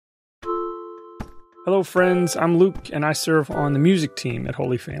Hello friends, I'm Luke and I serve on the music team at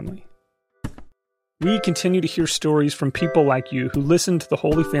Holy Family. We continue to hear stories from people like you who listen to the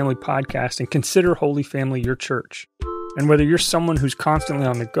Holy Family podcast and consider Holy Family your church. And whether you're someone who's constantly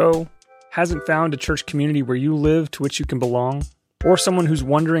on the go, hasn't found a church community where you live to which you can belong, or someone who's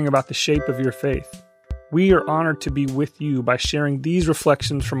wondering about the shape of your faith, we are honored to be with you by sharing these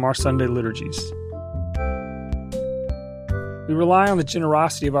reflections from our Sunday liturgies. We rely on the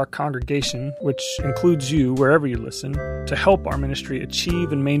generosity of our congregation, which includes you wherever you listen, to help our ministry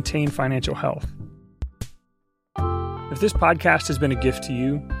achieve and maintain financial health. If this podcast has been a gift to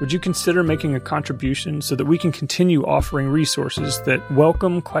you, would you consider making a contribution so that we can continue offering resources that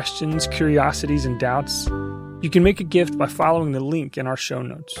welcome questions, curiosities, and doubts? You can make a gift by following the link in our show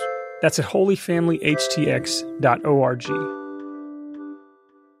notes. That's at holyfamilyhtx.org.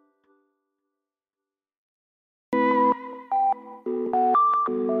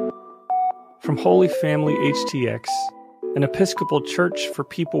 From Holy Family HTX, an Episcopal church for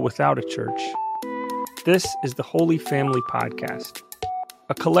people without a church, this is the Holy Family Podcast,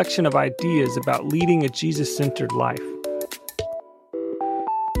 a collection of ideas about leading a Jesus-centered life.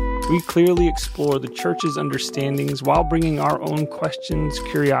 We clearly explore the church's understandings while bringing our own questions,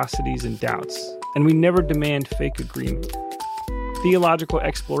 curiosities, and doubts, and we never demand fake agreement. Theological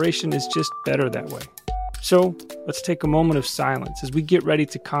exploration is just better that way. So, let's take a moment of silence as we get ready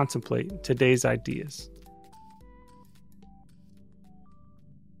to contemplate today's ideas.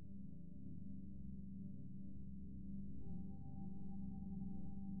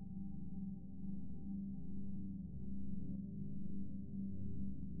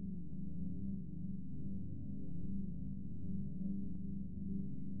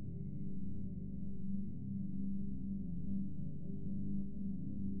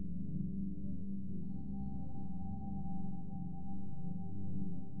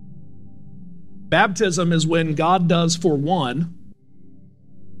 Baptism is when God does for one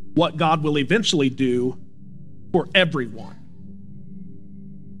what God will eventually do for everyone.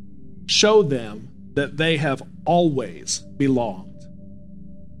 Show them that they have always belonged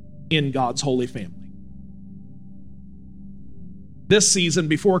in God's holy family. This season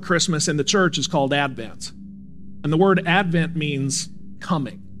before Christmas in the church is called Advent. And the word Advent means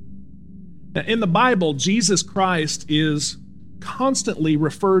coming. Now, in the Bible, Jesus Christ is constantly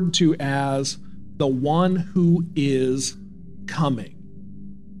referred to as the one who is coming.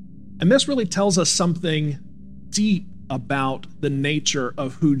 And this really tells us something deep about the nature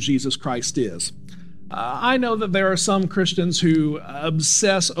of who Jesus Christ is. I know that there are some Christians who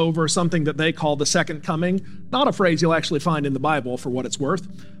obsess over something that they call the second coming, not a phrase you'll actually find in the Bible for what it's worth.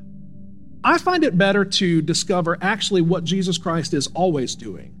 I find it better to discover actually what Jesus Christ is always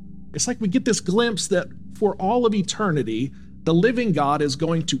doing. It's like we get this glimpse that for all of eternity, the living God is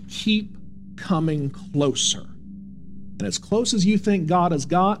going to keep coming closer. And as close as you think God has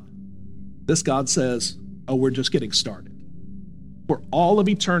got, this God says, oh, we're just getting started. For all of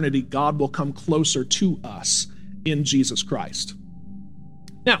eternity, God will come closer to us in Jesus Christ.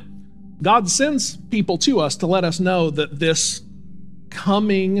 Now, God sends people to us to let us know that this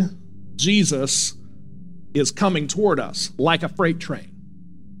coming Jesus is coming toward us like a freight train.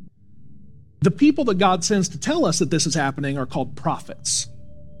 The people that God sends to tell us that this is happening are called prophets.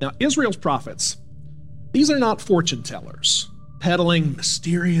 Now, Israel's prophets, these are not fortune tellers, peddling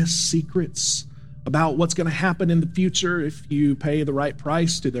mysterious secrets about what's going to happen in the future if you pay the right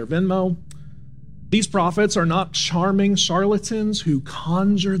price to their Venmo. These prophets are not charming charlatans who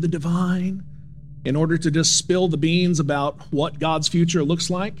conjure the divine in order to just spill the beans about what God's future looks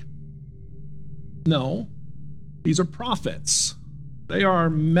like. No, these are prophets. They are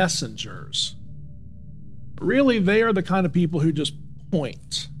messengers. Really, they are the kind of people who just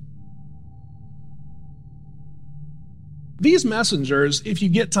point. These messengers, if you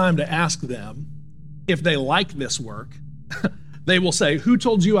get time to ask them if they like this work, they will say, who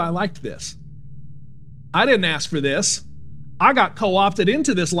told you I liked this? I didn't ask for this. I got co-opted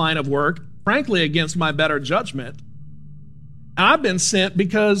into this line of work, frankly, against my better judgment. And I've been sent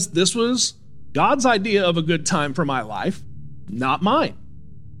because this was God's idea of a good time for my life, not mine.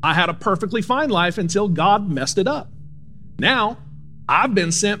 I had a perfectly fine life until God messed it up. Now, I've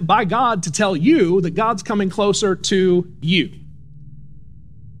been sent by God to tell you that God's coming closer to you.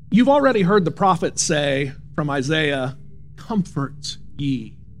 You've already heard the prophet say from Isaiah, comfort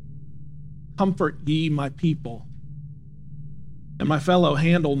ye. Comfort ye, my people. And my fellow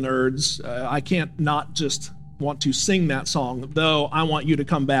Handel nerds, I can't not just want to sing that song, though I want you to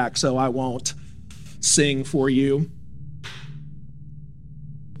come back, so I won't sing for you.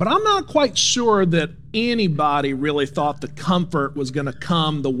 But I'm not quite sure that anybody really thought the comfort was going to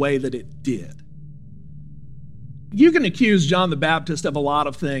come the way that it did. You can accuse John the Baptist of a lot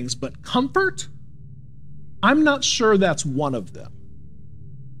of things, but comfort? I'm not sure that's one of them.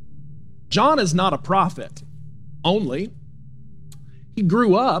 John is not a prophet only. He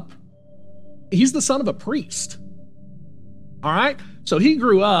grew up, he's the son of a priest. All right? So he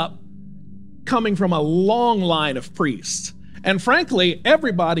grew up coming from a long line of priests. And frankly,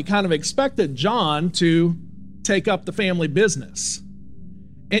 everybody kind of expected John to take up the family business.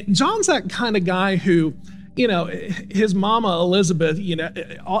 And John's that kind of guy who, his mama Elizabeth,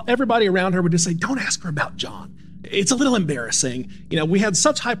 everybody around her would just say, don't ask her about John. It's a little embarrassing. We had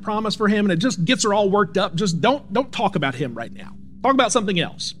such high promise for him and it just gets her all worked up. Just don't talk about him right now. Talk about something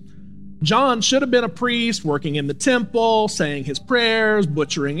else. John should have been a priest working in the temple, saying his prayers,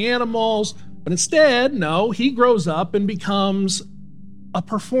 butchering animals. But instead, no, he grows up and becomes a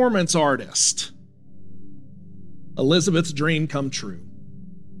performance artist. Elizabeth's dream come true.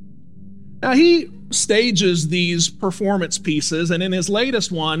 Now, he stages these performance pieces, and in his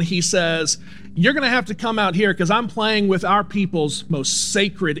latest one, he says, you're going to have to come out here because I'm playing with our people's most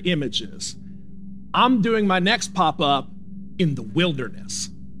sacred images. I'm doing my next pop-up in the wilderness.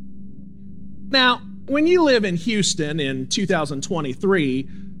 Now, when you live in Houston in 2023,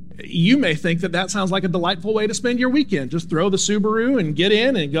 you may think that sounds like a delightful way to spend your weekend. Just throw the Subaru and get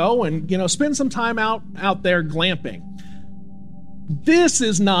in and go and, spend some time out there glamping. This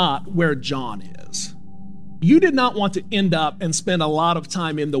is not where John is. You did not want to end up and spend a lot of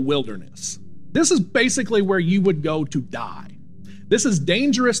time in the wilderness. This is basically where you would go to die. This is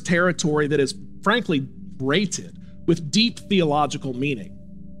dangerous territory that is frankly freighted with deep theological meaning.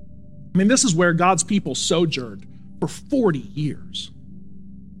 This is where God's people sojourned for 40 years.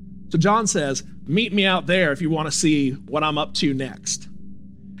 So John says, meet me out there if you want to see what I'm up to next.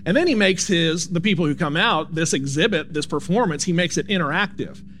 And then he makes the people who come out, this exhibit, this performance, he makes it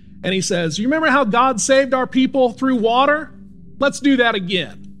interactive. And he says, you remember how God saved our people through water? Let's do that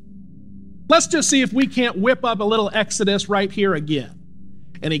again. Let's just see if we can't whip up a little Exodus right here again.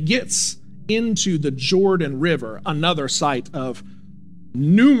 And he gets into the Jordan River, another site of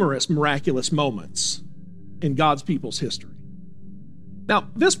numerous miraculous moments in God's people's history. Now,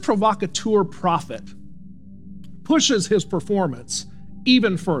 this provocateur prophet pushes his performance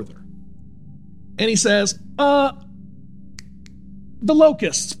even further. And he says, the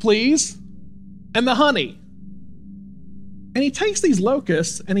locusts, please, and the honey. And he takes these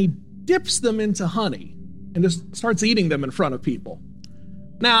locusts and he dips them into honey and just starts eating them in front of people.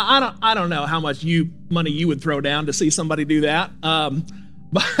 Now, I don't know how much money you would throw down to see somebody do that,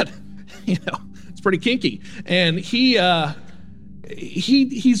 but it's pretty kinky. And he's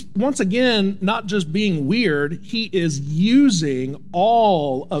once again not just being weird, he is using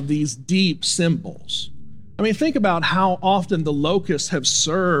all of these deep symbols. Think about how often the locusts have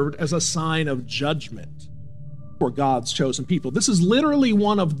served as a sign of judgment for God's chosen people. This is literally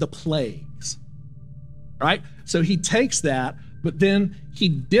one of the plagues, right? So he takes that, but then he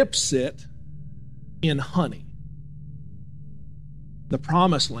dips it in honey. The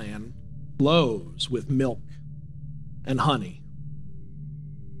promised land flows with milk and honey.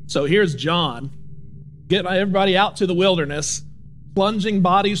 So here's John, getting everybody out to the wilderness, plunging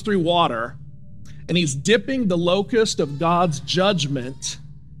bodies through water, and he's dipping the locust of God's judgment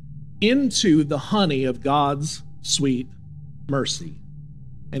into the honey of God's sweet mercy.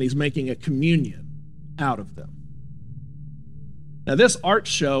 And he's making a communion out of them. Now, this art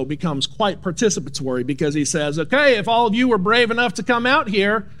show becomes quite participatory because he says, okay, if all of you were brave enough to come out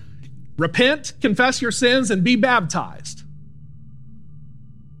here, repent, confess your sins, and be baptized.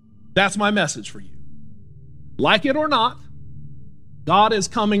 That's my message for you. Like it or not, God is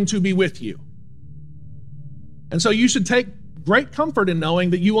coming to be with you. And so you should take great comfort in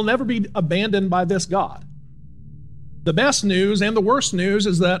knowing that you will never be abandoned by this God. The best news and the worst news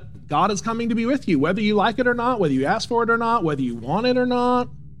is that God is coming to be with you, whether you like it or not, whether you ask for it or not, whether you want it or not,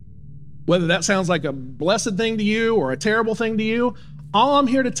 whether that sounds like a blessed thing to you or a terrible thing to you. All I'm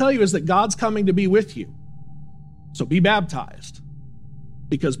here to tell you is that God's coming to be with you. So be baptized.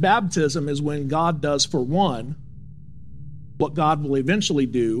 Because baptism is when God does for one what God will eventually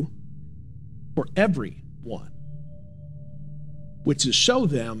do for everyone, which is show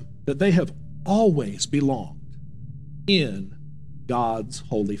them that they have always belonged in God's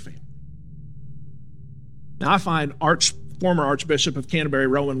holy family. Now, I find former Archbishop of Canterbury,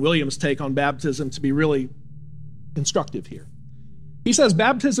 Rowan Williams' take on baptism to be really instructive here. He says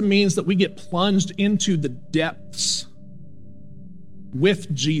baptism means that we get plunged into the depths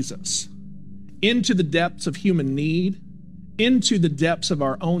with Jesus, into the depths of human need, into the depths of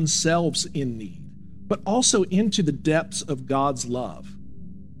our own selves in need, but also into the depths of God's love.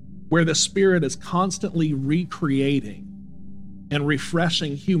 where the Spirit is constantly recreating and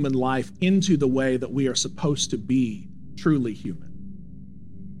refreshing human life into the way that we are supposed to be truly human.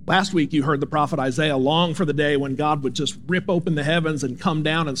 Last week, you heard the prophet Isaiah long for the day when God would just rip open the heavens and come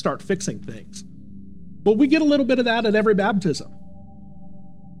down and start fixing things. Well, we get a little bit of that at every baptism.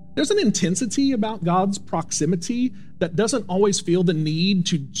 There's an intensity about God's proximity that doesn't always feel the need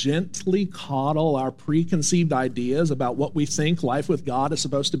to gently coddle our preconceived ideas about what we think life with God is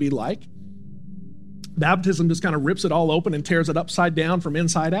supposed to be like. Baptism just kind of rips it all open and tears it upside down from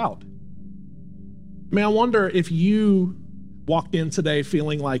inside out. I mean, I wonder if you walked in today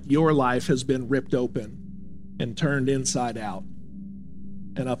feeling like your life has been ripped open and turned inside out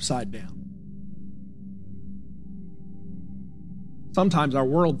and upside down. Sometimes our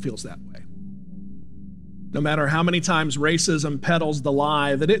world feels that way. No matter how many times racism peddles the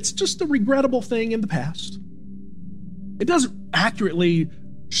lie that it's just a regrettable thing in the past, it doesn't accurately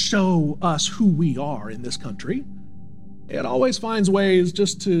show us who we are in this country. It always finds ways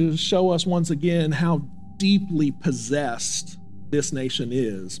just to show us once again how deeply possessed this nation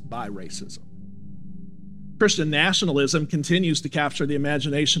is by racism. Christian nationalism continues to capture the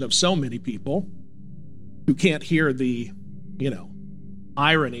imagination of so many people who can't hear the,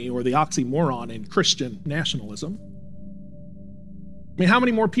 irony or the oxymoron in Christian nationalism. I mean, how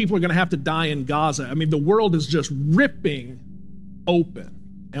many more people are going to have to die in Gaza? I mean, the world is just ripping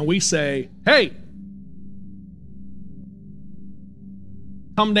open. And we say, hey,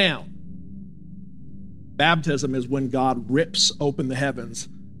 come down. Baptism is when God rips open the heavens,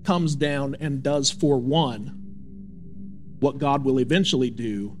 comes down, and does for one what God will eventually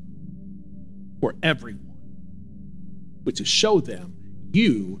do for everyone, which is show them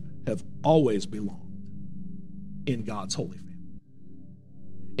you have always belonged in God's holy family.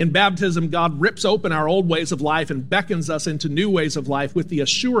 In baptism, God rips open our old ways of life and beckons us into new ways of life with the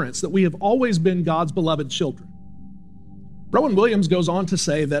assurance that we have always been God's beloved children. Rowan Williams goes on to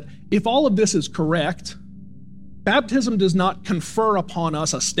say that if all of this is correct, baptism does not confer upon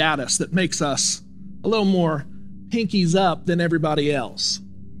us a status that makes us a little more pinkies up than everybody else.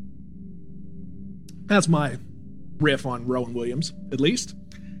 That's my riff on Rowan Williams, at least.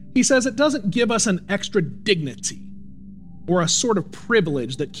 He says it doesn't give us an extra dignity or a sort of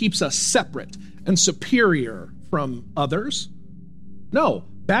privilege that keeps us separate and superior from others. No,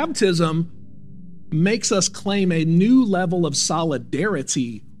 baptism makes us claim a new level of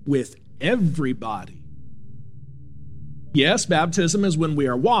solidarity with everybody. Yes, baptism is when we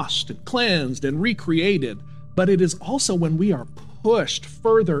are washed and cleansed and recreated, but it is also when we are pushed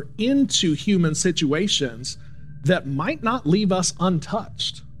further into human situations that might not leave us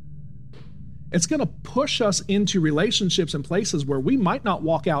untouched. It's going to push us into relationships and places where we might not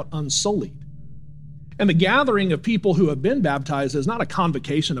walk out unsullied. And the gathering of people who have been baptized is not a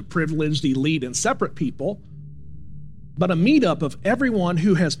convocation of privileged, elite, and separate people, but a meetup of everyone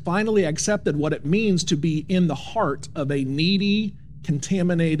who has finally accepted what it means to be in the heart of a needy,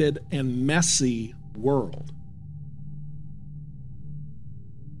 contaminated, and messy world.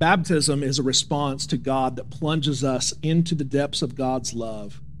 Baptism is a response to God that plunges us into the depths of God's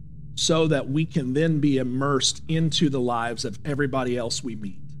love so that we can then be immersed into the lives of everybody else we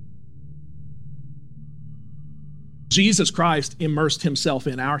meet. Jesus Christ immersed himself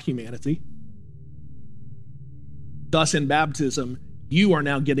in our humanity. Thus, in baptism, you are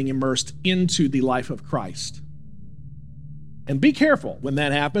now getting immersed into the life of Christ. And be careful when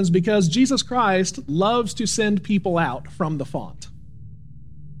that happens, because Jesus Christ loves to send people out from the font.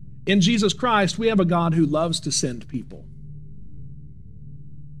 In Jesus Christ, we have a God who loves to send people.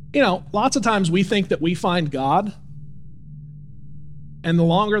 Lots of times we think that we find God, and the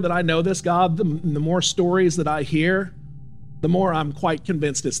longer that I know this God, the more stories that I hear, the more I'm quite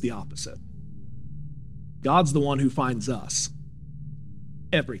convinced it's the opposite. God's the one who finds us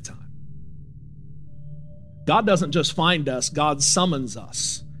every time. God doesn't just find us, God summons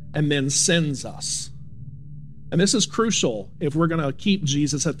us and then sends us. And this is crucial if we're going to keep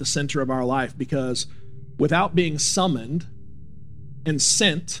Jesus at the center of our life, because without being summoned and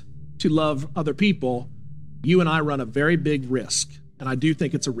sent to love other people, you and I run a very big risk, and I do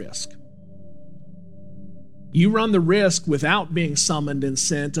think it's a risk. You run the risk without being summoned and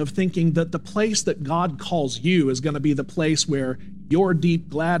sent of thinking that the place that God calls you is going to be the place where your deep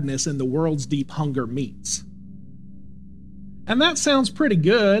gladness and the world's deep hunger meets. And that sounds pretty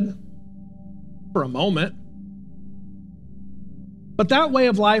good for a moment. But that way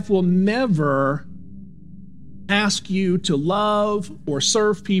of life will never ask you to love or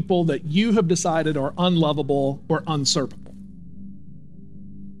serve people that you have decided are unlovable or unservable.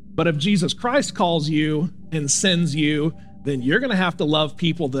 But if Jesus Christ calls you and sends you, then you're going to have to love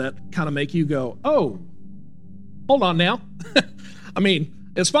people that kind of make you go, oh, hold on now. I mean,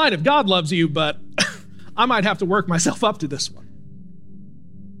 it's fine if God loves you, but I might have to work myself up to this one.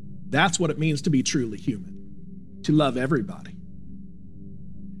 That's what it means to be truly human, to love everybody.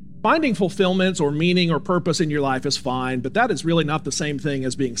 Finding fulfillment or meaning or purpose in your life is fine, but that is really not the same thing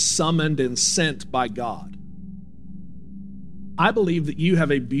as being summoned and sent by God. I believe that you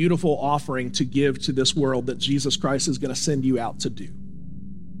have a beautiful offering to give to this world that Jesus Christ is going to send you out to do.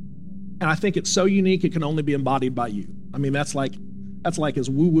 And I think it's so unique it can only be embodied by you. I mean, that's like as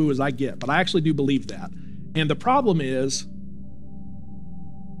woo-woo as I get, but I actually do believe that. And the problem is,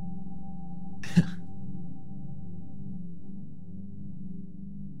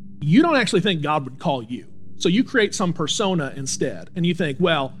 you don't actually think God would call you. So you create some persona instead, and you think,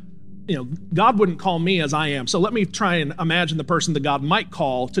 well, God wouldn't call me as I am, so let me try and imagine the person that God might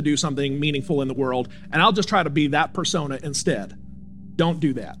call to do something meaningful in the world, and I'll just try to be that persona instead. Don't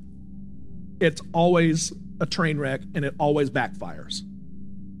do that. It's always a train wreck, and it always backfires.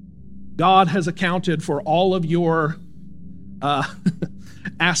 God has accounted for all of your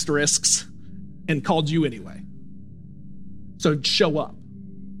asterisks and called you anyway. So show up.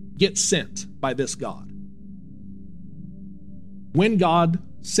 Get sent by this God. When God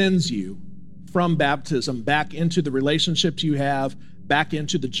sends you from baptism back into the relationships you have, back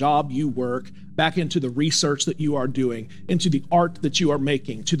into the job you work, back into the research that you are doing, into the art that you are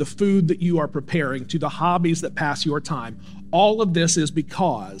making, to the food that you are preparing, to the hobbies that pass your time, all of this is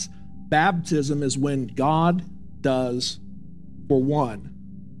because baptism is when God does, for one,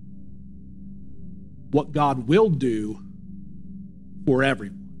 what God will do for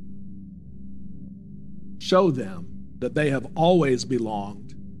everyone. Show them that they have always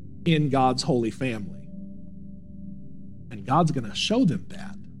belonged in God's holy family. And God's going to show them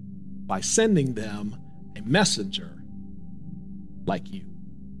that by sending them a messenger like you.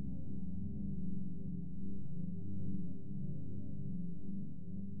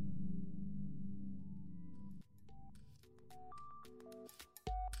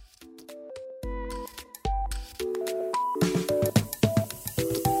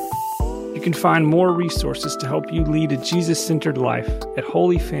 You can find more resources to help you lead a Jesus-centered life at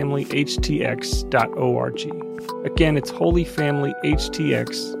holyfamilyhtx.org. Again, it's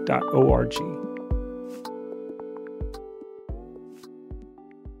holyfamilyhtx.org.